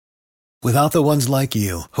Without the ones like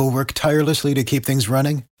you, who work tirelessly to keep things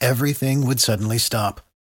running, everything would suddenly stop.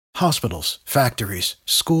 Hospitals, factories,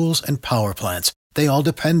 schools, and power plants, they all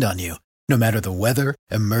depend on you. No matter the weather,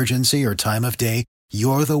 emergency, or time of day,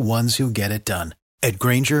 you're the ones who get it done. At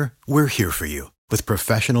Grainger, we're here for you with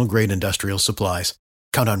professional-grade industrial supplies.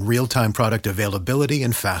 Count on real-time product availability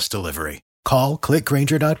and fast delivery. Call,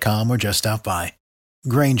 clickgrainger.com, or just stop by.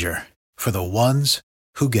 Grainger, for the ones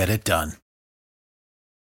who get it done.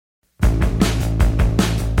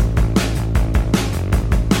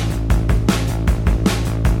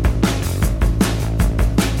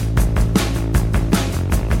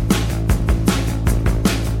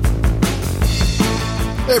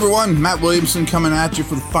 Hey everyone, Matt Williamson coming at you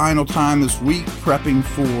for the final time this week, prepping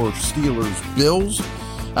for Steelers Bills.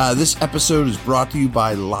 This episode is brought to you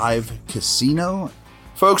by Live Casino.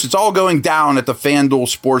 Folks, it's all going down at the FanDuel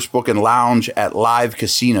Sportsbook and Lounge at Live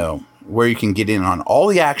Casino, where you can get in on all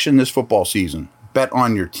the action this football season. Bet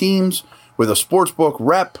on your teams with a sportsbook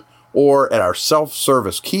rep or at our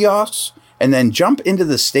self-service kiosks, and then jump into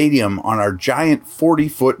the stadium on our giant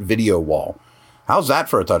 40-foot video wall. How's that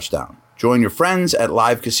for a touchdown? Join your friends at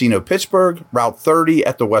Live Casino Pittsburgh, Route 30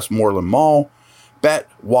 at the Westmoreland Mall. Bet,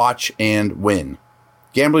 watch, and win.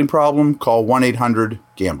 Gambling problem? Call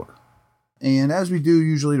 1-800-GAMBLER. And as we do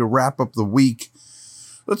usually to wrap up the week,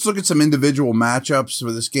 let's look at some individual matchups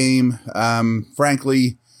for this game.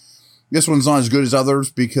 Frankly, this one's not as good as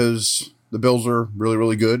others because the Bills are really,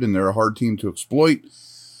 really good and they're a hard team to exploit.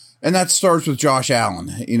 And that starts with Josh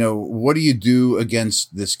Allen. You know, what do you do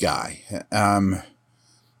against this guy?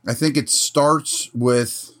 I think it starts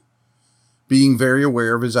with being very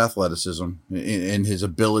aware of his athleticism and his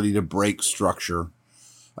ability to break structure.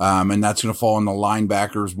 And that's going to fall on the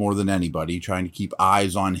linebackers more than anybody. Trying to keep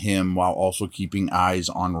eyes on him while also keeping eyes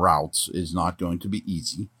on routes is not going to be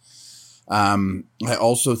easy. I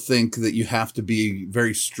also think that you have to be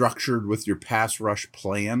very structured with your pass rush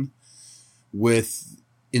plan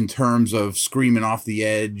in terms of screaming off the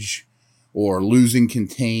edge, or losing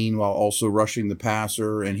contain while also rushing the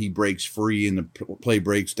passer, and he breaks free and the play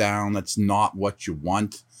breaks down. That's not what you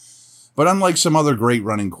want. But unlike some other great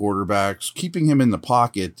running quarterbacks, keeping him in the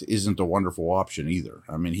pocket isn't a wonderful option either.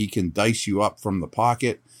 I mean, he can dice you up from the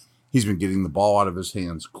pocket. He's been getting the ball out of his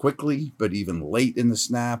hands quickly, but even late in the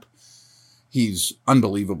snap, he's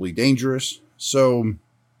unbelievably dangerous. So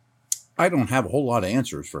I don't have a whole lot of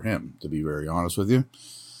answers for him, to be very honest with you.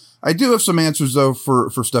 I do have some answers, though,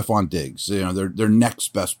 for Stephon Diggs. You know, their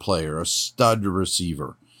next best player, a stud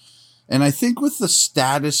receiver. And I think with the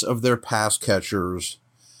status of their pass catchers,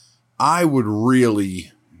 I would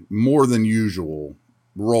really, more than usual,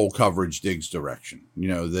 roll coverage Diggs' direction. You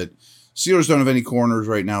know, that Steelers don't have any corners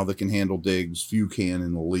right now that can handle Diggs. Few can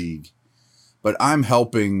in the league. But I'm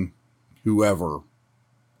helping whoever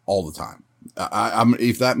all the time.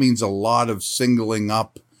 If that means a lot of singling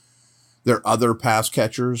up their other pass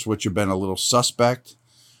catchers, which have been a little suspect,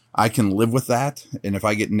 I can live with that. And if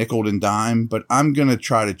I get nickeled and dimed, but I'm going to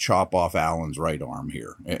try to chop off Allen's right arm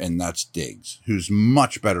here. And that's Diggs, who's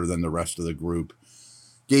much better than the rest of the group.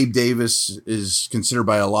 Gabe Davis is considered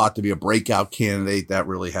by a lot to be a breakout candidate. That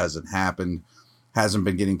really hasn't happened. Hasn't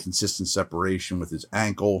been getting consistent separation with his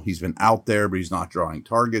ankle. He's been out there, but he's not drawing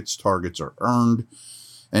targets. Targets are earned.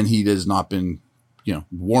 And he has not been,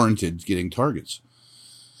 warranted getting targets.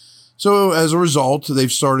 So as a result,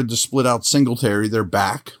 they've started to split out Singletary, their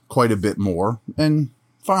back, quite a bit more. And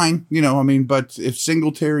fine, but if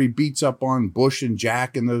Singletary beats up on Bush and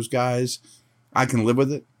Jack and those guys, I can live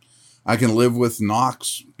with it. I can live with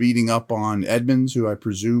Knox beating up on Edmonds, who I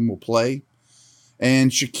presume will play. And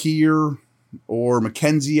Shakir or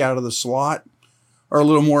McKenzie out of the slot are a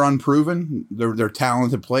little more unproven. They're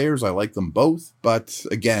talented players. I like them both. But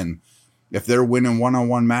again, if they're winning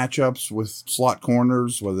one-on-one matchups with slot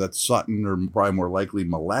corners, whether that's Sutton or probably more likely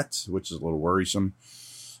Millette, which is a little worrisome,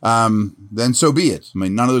 then so be it. I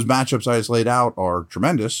mean, none of those matchups I just laid out are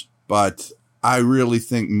tremendous, but I really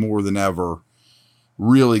think more than ever,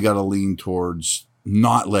 really got to lean towards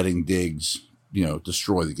not letting Diggs,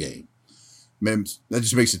 destroy the game. Man, that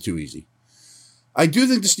just makes it too easy. I do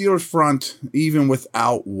think the Steelers front, even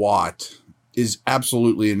without Watt, is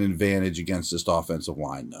absolutely an advantage against this offensive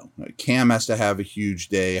line, though. Cam has to have a huge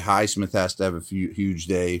day. Highsmith has to have a huge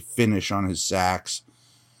day, finish on his sacks.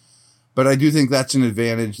 But I do think that's an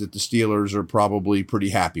advantage that the Steelers are probably pretty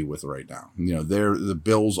happy with right now. They're the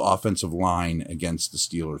Bills' offensive line against the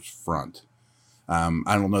Steelers' front. I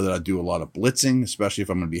don't know that I'd do a lot of blitzing, especially if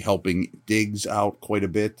I'm going to be helping Diggs out quite a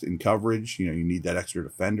bit in coverage. You need that extra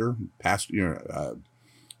defender,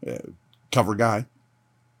 cover guy.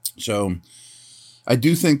 So I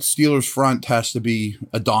do think Steelers front has to be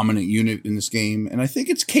a dominant unit in this game, and I think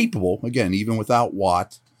it's capable, again, even without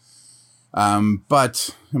Watt.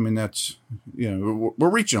 But, I mean, that's, we're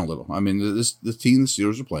reaching a little. I mean, the team the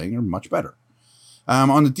Steelers are playing are much better.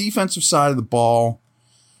 On the defensive side of the ball,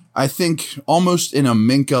 I think almost in a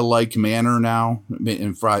Minka-like manner now,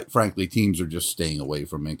 and frankly, teams are just staying away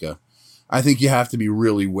from Minka. I think you have to be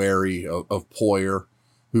really wary of Poyer,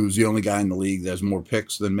 who's the only guy in the league that has more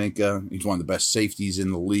picks than Minka. He's one of the best safeties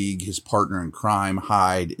in the league. His partner in crime,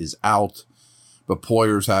 Hyde, is out, but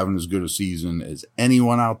Poyer's having as good a season as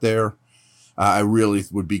anyone out there. I really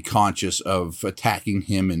would be conscious of attacking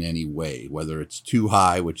him in any way, whether it's too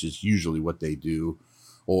high, which is usually what they do,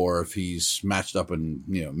 or if he's matched up in,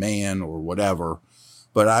 man or whatever.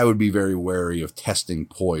 But I would be very wary of testing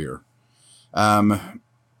Poyer.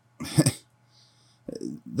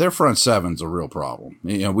 Their front seven's a real problem.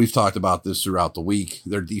 We've talked about this throughout the week.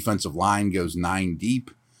 Their defensive line goes 9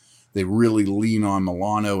 deep. They really lean on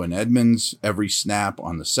Milano and Edmonds every snap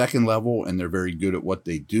on the second level, and they're very good at what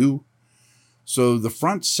they do. So the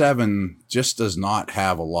front seven just does not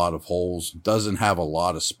have a lot of holes, doesn't have a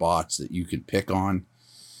lot of spots that you can pick on.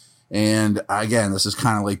 And again, this is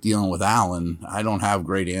kind of like dealing with Allen. I don't have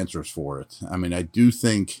great answers for it. I mean, I do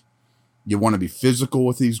think you want to be physical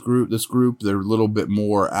with this group. They're a little bit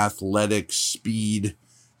more athletic, speed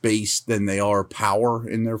based than they are power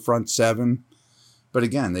in their front seven. But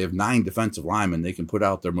again, they have 9 defensive linemen. They can put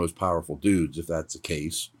out their most powerful dudes if that's the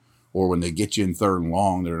case. Or when they get you in 3rd and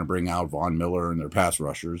long, they're going to bring out Von Miller and their pass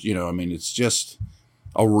rushers. It's just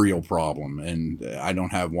a real problem. And I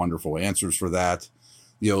don't have wonderful answers for that.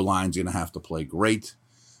 The O-line's going to have to play great.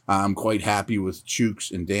 I'm quite happy with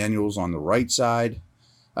Chooks and Daniels on the right side.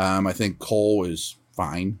 I think Cole is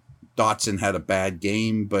fine. Dotson had a bad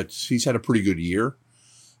game, but he's had a pretty good year.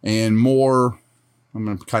 And Moore,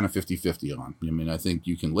 I'm kind of 50-50 on. I mean, I think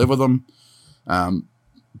you can live with him.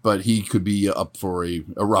 But he could be up for a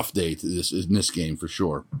rough day in this game for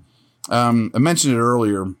sure. I mentioned it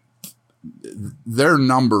earlier. Their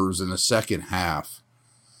numbers in the second half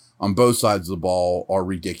on both sides of the ball are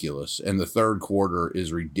ridiculous. And the third quarter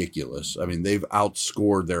is ridiculous. I mean, they've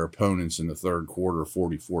outscored their opponents in the third quarter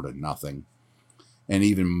 44-0. And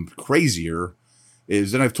even crazier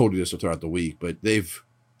is, and I've told you this throughout the week, but they've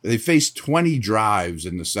faced 20 drives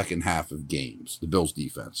in the second half of games, the Bills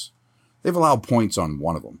defense. They've allowed points on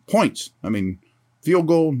one of them. Points. I mean, field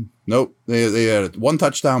goal, nope. They had 1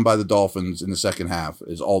 touchdown by the Dolphins in the second half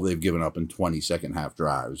is all they've given up in 20 second half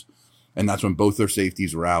drives. And that's when both their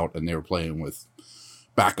safeties were out and they were playing with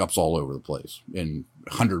backups all over the place in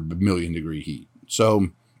 100 million degree heat. So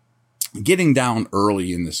getting down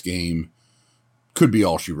early in this game could be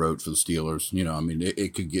all she wrote for the Steelers.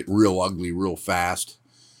 It could get real ugly real fast.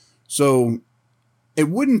 So it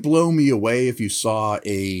wouldn't blow me away if you saw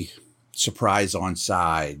a surprise on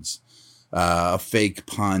sides, a fake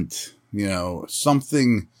punt,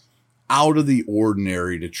 something out of the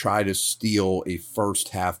ordinary to try to steal a first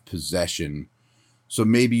half possession. So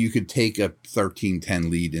maybe you could take a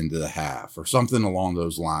 13-10 lead into the half or something along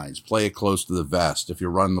those lines. Play it close to the vest if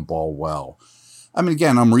you're running the ball well. I mean,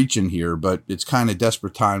 again, I'm reaching here, but it's kind of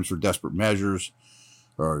desperate times for desperate measures.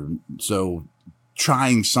 So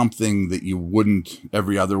trying something that you wouldn't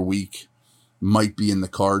every other week might be in the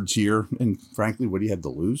cards here. And frankly, what do you have to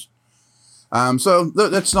lose? So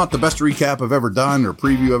that's not the best recap I've ever done or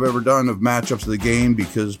preview I've ever done of matchups of the game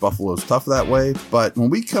because Buffalo's tough that way. But when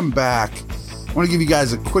we come back, I want to give you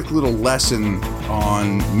guys a quick little lesson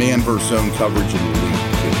on man versus zone coverage in the league.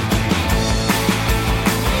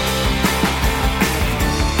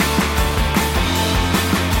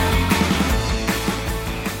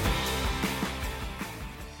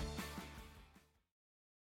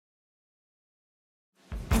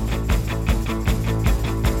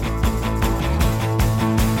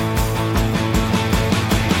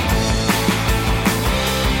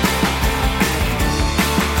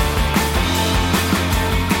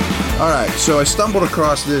 All right, so I stumbled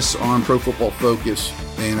across this on Pro Football Focus,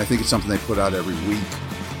 and I think it's something they put out every week.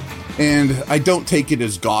 And I don't take it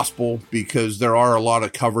as gospel because there are a lot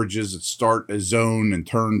of coverages that start as zone and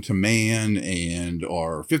turn to man and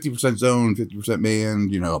are 50% zone, 50%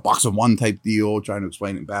 man, a box of one type deal, trying to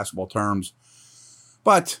explain it in basketball terms.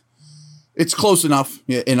 But it's close enough,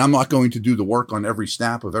 and I'm not going to do the work on every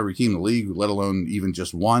snap of every team in the league, let alone even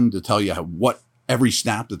just one, to tell you what every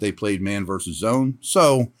snap that they played man versus zone.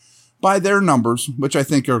 So by their numbers, which I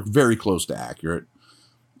think are very close to accurate,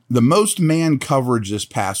 the most man coverage this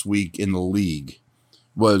past week in the league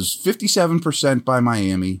was 57% by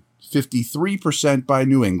Miami, 53% by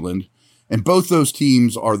New England, and both those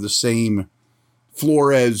teams are the same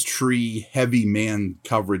Flores tree heavy man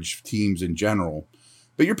coverage teams in general.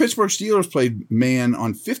 But your Pittsburgh Steelers played man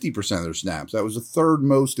on 50% of their snaps. That was the third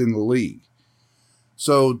most in the league.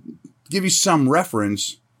 So, to give you some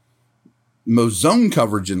reference, most zone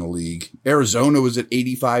coverage in the league, Arizona was at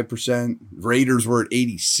 85%, Raiders were at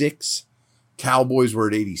 86%, Cowboys were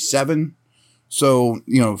at 87%. So,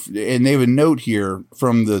 and they have a note here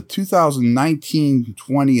from the 2019,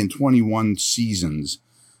 20, and 21 seasons,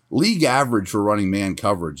 league average for running man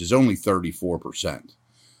coverage is only 34%.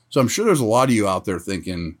 So I'm sure there's a lot of you out there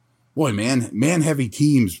thinking, boy, man heavy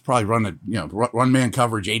teams probably run man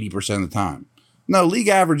coverage 80% of the time. No, league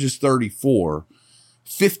average is 34.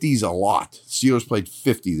 50 is a lot. Steelers played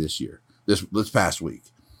 50 this past week.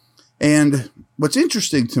 And what's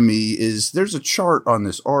interesting to me is there's a chart on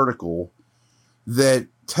this article that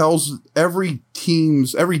tells every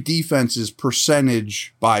defense's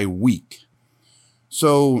percentage by week.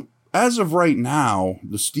 So as of right now,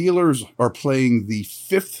 the Steelers are playing the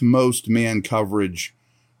 5th most man coverage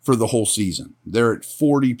for the whole season. They're at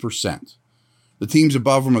 40%. The teams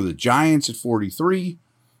above them are the Giants at 43%,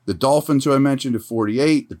 the Dolphins, who I mentioned, at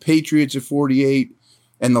 48%, the Patriots at 48%,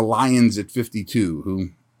 and the Lions at 52%, who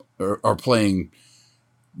are playing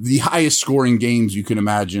the highest scoring games you can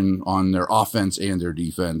imagine on their offense and their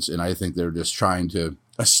defense. And I think they're just trying to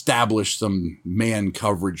establish some man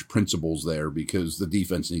coverage principles there because the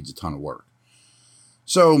defense needs a ton of work.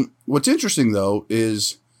 So what's interesting, though,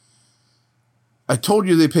 is I told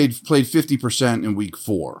you they played 50% in week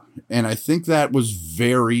 4. And I think that was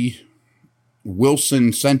very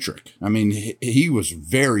Wilson-centric. I mean, he was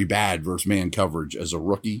very bad versus man coverage as a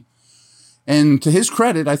rookie. And to his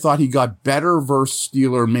credit, I thought he got better versus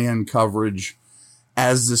Steeler man coverage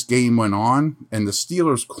as this game went on. And the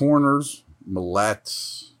Steelers' corners,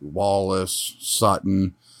 Millette, Wallace,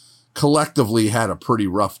 Sutton, collectively had a pretty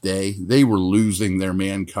rough day. They were losing their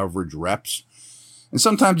man coverage reps. And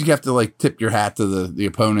sometimes you have to tip your hat to the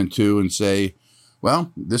opponent too and say,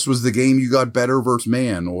 well, this was the game you got better versus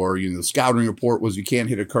man, or the scouting report was you can't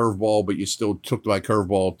hit a curveball, but you still took my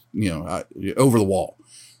curveball, over the wall.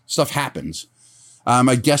 Stuff happens.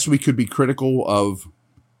 I guess we could be critical of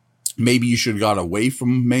maybe you should have got away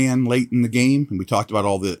from man late in the game. And we talked about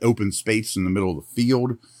all the open space in the middle of the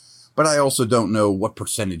field. But I also don't know what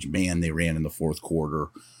percentage man they ran in the fourth quarter,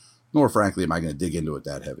 nor frankly am I going to dig into it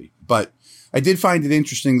that heavy. But I did find it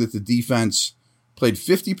interesting that the defense played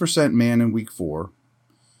 50% man in week 4.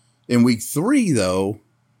 In week 3, though,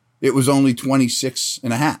 it was only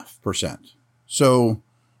 26.5%. So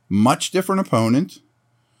much different opponent.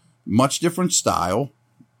 Much different style.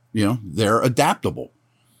 They're adaptable.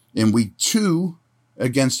 In week 2,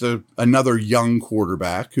 against another young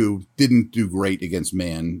quarterback who didn't do great against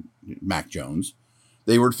man, Mac Jones,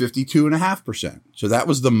 they were at 52.5%. So that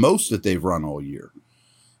was the most that they've run all year.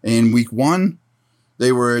 In week 1,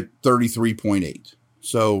 they were at 33.8.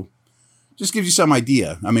 So just gives you some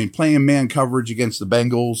idea. I mean, playing man coverage against the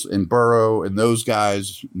Bengals and Burrow and those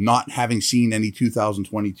guys, not having seen any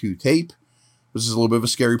 2022 tape, this is a little bit of a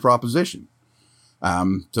scary proposition.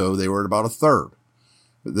 So they were at about a third.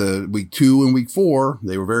 The week 2 and week 4,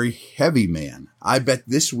 they were very heavy man. I bet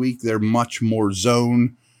this week they're much more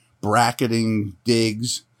zone, bracketing,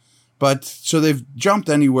 digs. But so they've jumped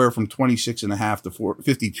anywhere from 26.5 to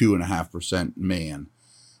 52.5% man.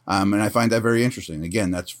 And I find that very interesting.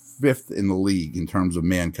 Again, that's 5th in the league in terms of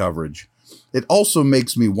man coverage. It also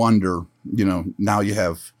makes me wonder, now you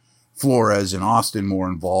have Flores and Austin more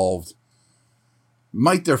involved.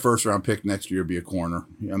 Might their first round pick next year be a corner?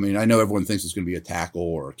 I mean, I know everyone thinks it's going to be a tackle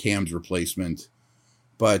or a Cam's replacement,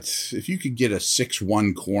 but if you could get a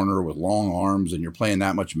 6'1" corner with long arms and you're playing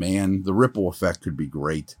that much man, the ripple effect could be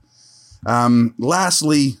great.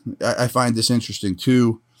 Lastly, I find this interesting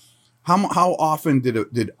too. How often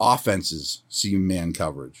did offenses see man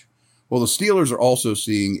coverage? Well, the Steelers are also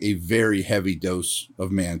seeing a very heavy dose of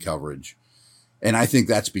man coverage, and I think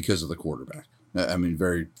that's because of the quarterback. I mean,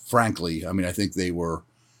 very frankly, I think they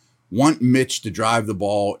want Mitch to drive the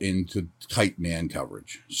ball into tight man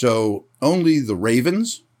coverage. So only the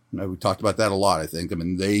Ravens, we talked about that a lot, I think.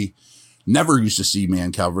 They never used to see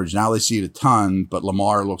man coverage. Now they see it a ton, but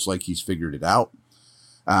Lamar looks like he's figured it out.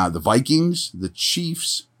 The Vikings, the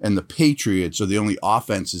Chiefs, and the Patriots are the only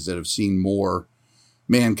offenses that have seen more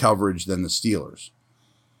man coverage than the Steelers.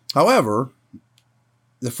 However,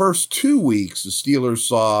 the first 2 weeks, the Steelers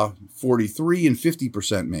saw 43 and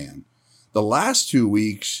 50% man. The last 2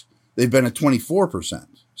 weeks, they've been at 24%.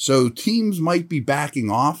 So teams might be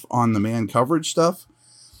backing off on the man coverage stuff.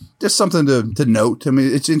 Just something to note.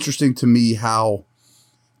 It's interesting to me how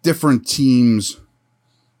different teams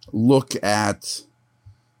look at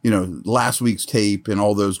last week's tape and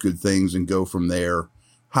all those good things and go from there.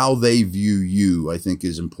 How they view you, I think,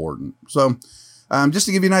 is important. So just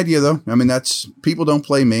to give you an idea, though, I mean, people don't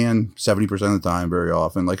play man 70% of the time very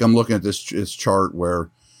often. Like I'm looking at this chart where,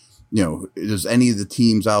 does any of the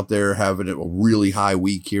teams out there have a really high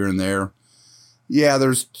week here and there? Yeah,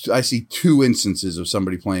 I see 2 instances of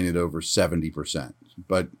somebody playing it over 70%.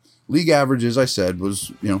 But league average, as I said,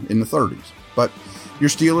 was, in the 30s. But your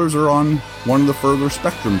Steelers are on one of the further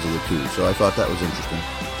spectrums of the two. So I thought that was interesting.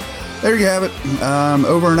 There you have it.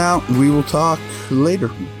 Over and out. We will talk later.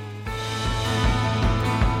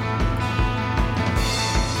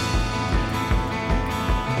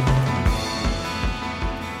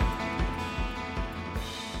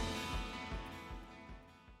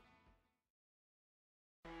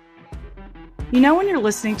 When you're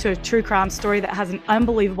listening to a true crime story that has an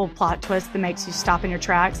unbelievable plot twist that makes you stop in your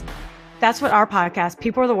tracks? That's what our podcast,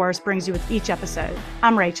 People Are the Worst, brings you with each episode.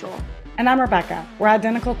 I'm Rachel. And I'm Rebecca. We're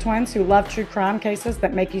identical twins who love true crime cases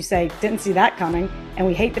that make you say, didn't see that coming, and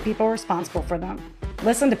we hate the people responsible for them.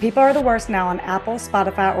 Listen to People Are the Worst now on Apple,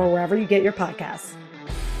 Spotify, or wherever you get your podcasts.